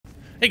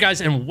Hey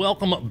guys, and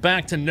welcome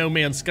back to No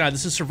Man's Sky.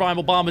 This is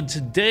TheSurvivalBob, and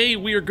today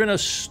we are going to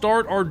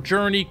start our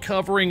journey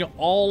covering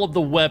all of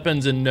the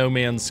weapons in No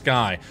Man's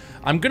Sky.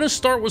 I'm going to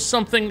start with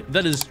something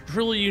that is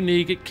truly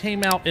unique. It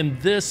came out in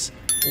this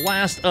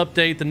last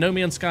update, the No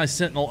Man's Sky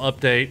Sentinel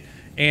update,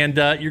 and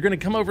you're going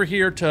to come over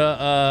here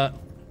to,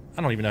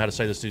 I don't even know how to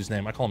say this dude's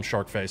name. I call him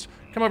Sharkface.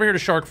 Come over here to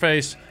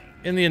Sharkface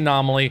in the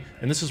anomaly,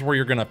 and this is where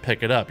you're going to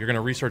pick it up. You're going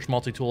to research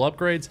multi-tool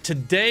upgrades.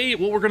 Today,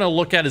 what we're going to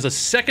look at is a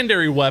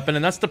secondary weapon,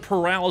 and that's the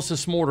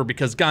Paralysis Mortar,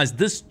 because, guys,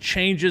 this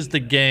changes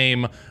the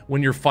game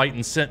when you're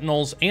fighting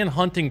Sentinels and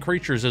hunting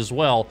creatures as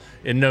well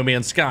in No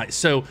Man's Sky.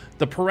 So,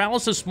 the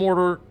Paralysis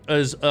Mortar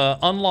is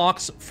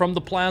unlocks from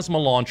the Plasma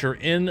Launcher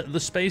in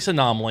the Space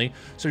Anomaly,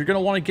 so you're going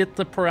to want to get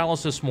the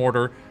Paralysis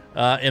Mortar,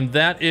 and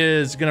that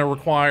is going to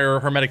require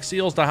Hermetic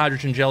Seals,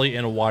 Dihydrogen Jelly,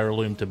 and a Wire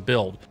Loom to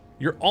build.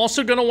 You're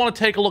also going to want to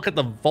take a look at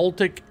the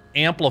Voltic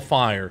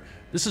Amplifier.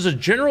 This is a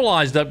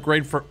generalized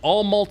upgrade for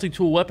all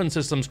multi-tool weapon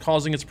systems,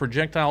 causing its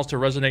projectiles to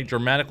resonate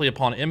dramatically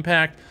upon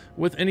impact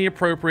with any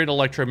appropriate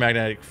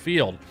electromagnetic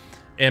field.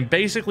 And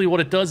basically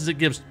what it does is it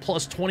gives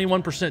plus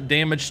 21%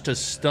 damage to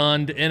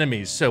stunned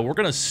enemies. So we're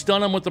going to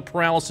stun them with the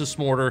Paralysis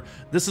Mortar.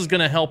 This is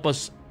going to help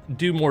us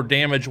do more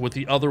damage with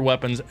the other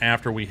weapons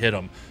after we hit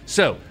them.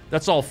 So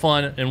that's all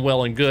fun and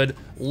well and good.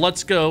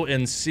 Let's go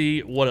and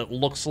see what it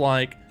looks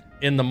like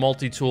in the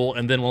multi-tool,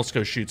 and then let's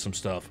go shoot some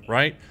stuff,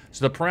 right?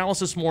 So the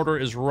Paralysis Mortar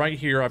is right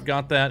here. I've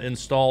got that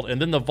installed.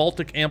 And then the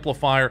Voltic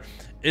Amplifier,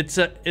 it's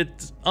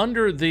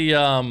under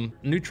the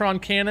neutron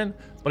cannon,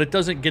 but it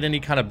doesn't get any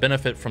kind of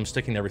benefit from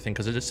sticking to everything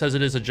because it says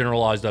it is a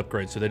generalized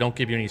upgrade, so they don't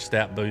give you any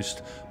stat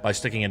boost by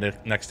sticking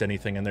it next to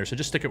anything in there, so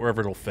just stick it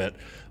wherever it'll fit.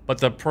 But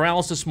the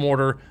Paralysis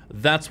Mortar,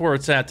 that's where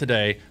it's at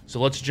today, so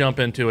let's jump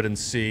into it and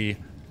see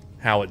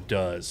how it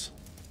does.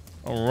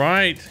 All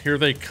right, here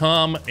they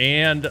come,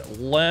 and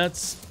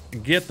let's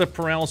get the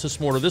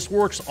Paralysis Mortar. This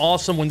works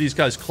awesome when these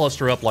guys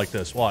cluster up like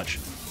this. Watch.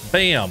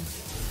 Bam.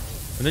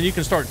 And then you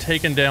can start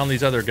taking down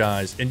these other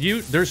guys. And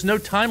there's no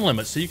time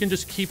limit, so you can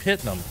just keep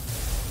hitting them.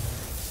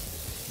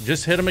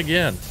 Just hit them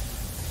again.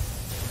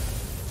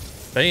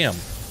 Bam.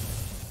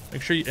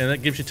 Make sure and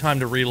that gives you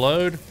time to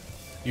reload.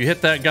 You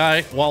hit that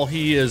guy while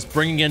he is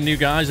bringing in new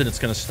guys, and it's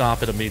going to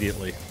stop it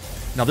immediately.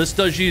 Now, this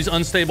does use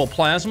unstable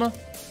plasma,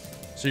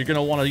 so you're going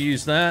to want to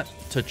use that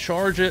to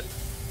charge it.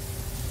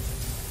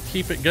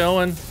 Keep it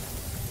going.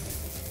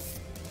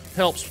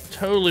 Helps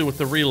totally with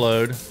the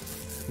reload.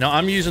 Now,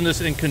 I'm using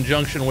this in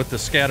conjunction with the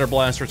Scatter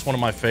Blaster. It's one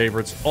of my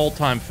favorites,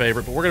 all-time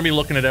favorite, but we're going to be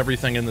looking at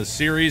everything in this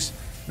series.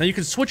 Now, you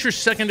can switch your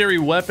secondary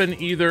weapon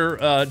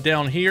either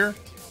down here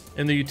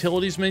in the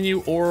Utilities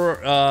menu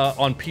or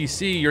on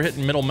PC. You're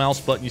hitting middle mouse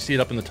button. You see it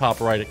up in the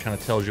top right. It kind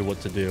of tells you what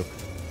to do.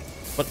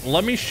 But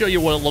let me show you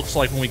what it looks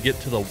like when we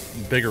get to the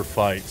bigger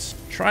fights.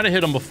 Try to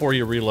hit them before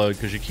you reload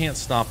because you can't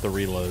stop the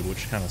reload,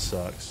 which kind of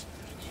sucks.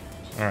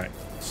 All right,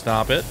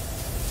 stop it.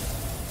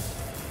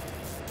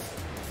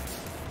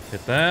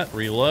 Hit that,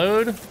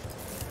 reload,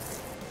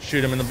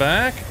 shoot him in the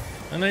back,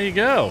 and there you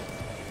go.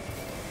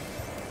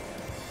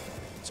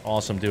 It's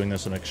awesome doing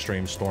this in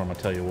Extreme Storm, I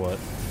tell you what.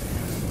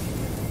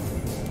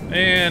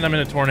 And I'm in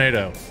a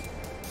tornado.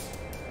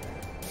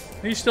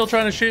 He's still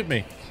trying to shoot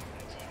me.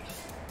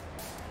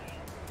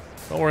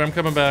 Don't worry, I'm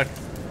coming back.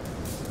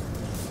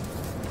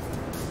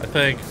 I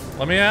think.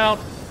 Let me out.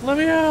 Let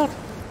me out.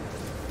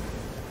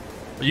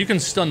 You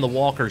can stun the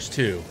walkers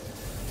too.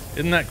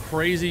 Isn't that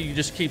crazy? You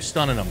just keep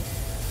stunning them.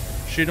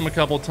 Shoot them a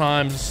couple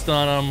times,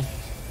 stun them.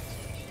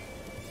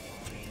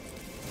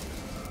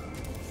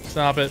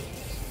 Stop it.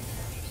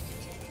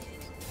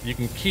 You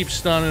can keep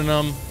stunning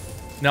them.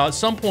 Now, at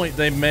some point,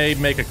 they may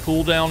make a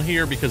cooldown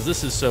here because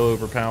this is so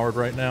overpowered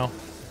right now.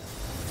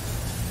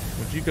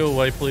 Would you go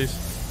away, please?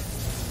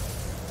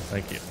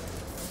 Thank you.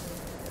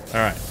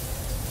 All right.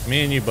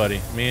 Me and you, buddy.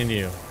 Me and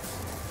you.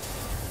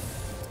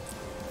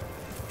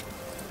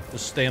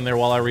 Just stand there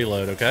while I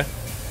reload, okay?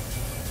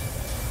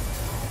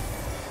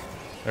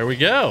 There we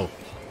go.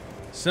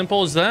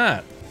 Simple as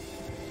that.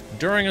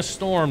 During a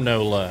storm,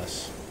 no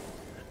less.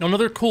 Now,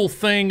 another cool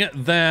thing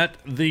that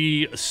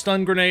the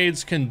stun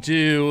grenades can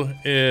do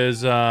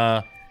is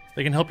they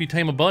can help you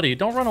tame a buddy.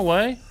 Don't run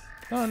away.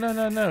 No, no,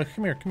 no, no.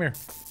 Come here, come here.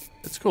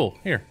 It's cool.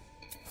 Here.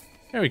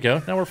 There we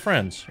go. Now we're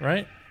friends,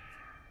 right?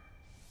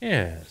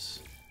 Yes.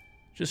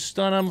 Just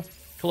stun them,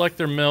 collect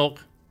their milk.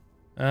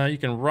 You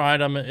can ride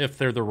them if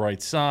they're the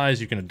right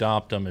size. You can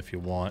adopt them if you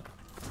want.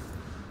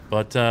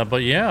 But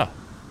yeah.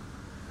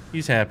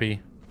 He's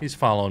happy. He's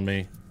following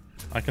me.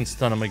 I can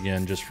stun him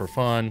again just for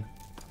fun.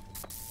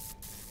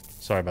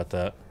 Sorry about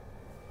that.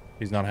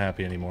 He's not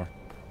happy anymore.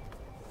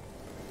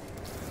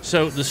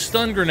 So the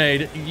stun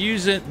grenade,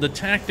 use it. The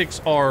tactics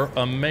are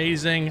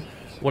amazing.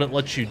 What it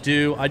lets you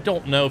do. I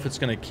don't know if it's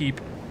going to keep...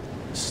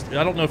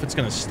 I don't know if it's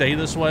going to stay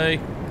this way.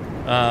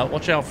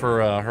 Watch out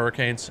for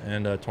hurricanes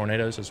and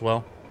tornadoes as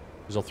well,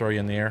 because they'll throw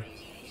you in the air.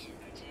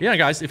 Yeah,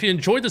 guys, if you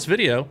enjoyed this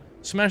video,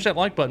 smash that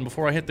like button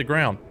before I hit the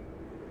ground.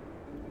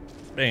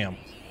 Bam.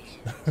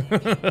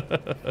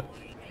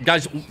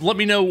 Guys, let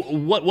me know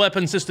what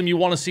weapon system you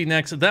want to see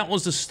next. That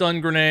was the stun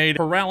grenade,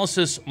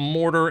 Paralysis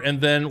Mortar, and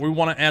then we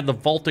want to add the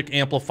Voltic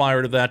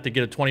amplifier to that to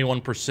get a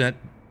 21%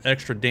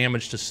 extra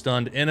damage to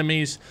stunned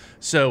enemies.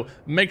 So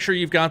make sure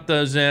you've got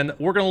those in.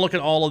 We're going to look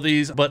at all of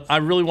these, but I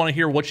really want to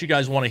hear what you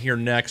guys want to hear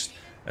next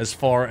as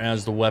far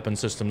as the weapon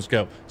systems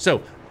go.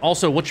 So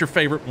also, what's your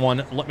favorite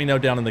one? Let me know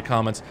down in the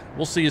comments.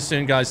 We'll see you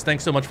soon, guys.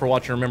 Thanks so much for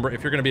watching. Remember,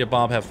 if you're going to be a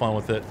Bob, have fun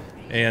with it.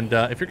 And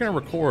if you're going to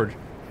record,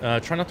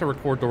 try not to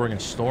record during a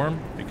storm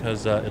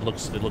because it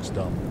looks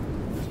dumb.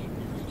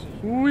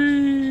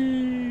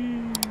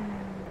 Whee!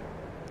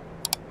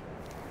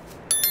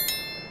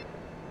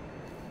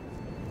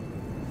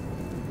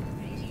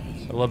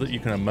 I love that you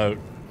can emote.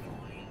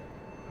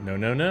 No,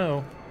 no,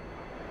 no.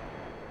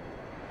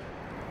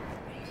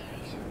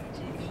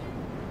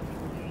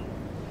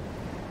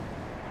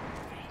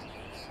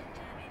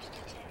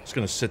 Just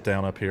gonna sit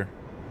down up here.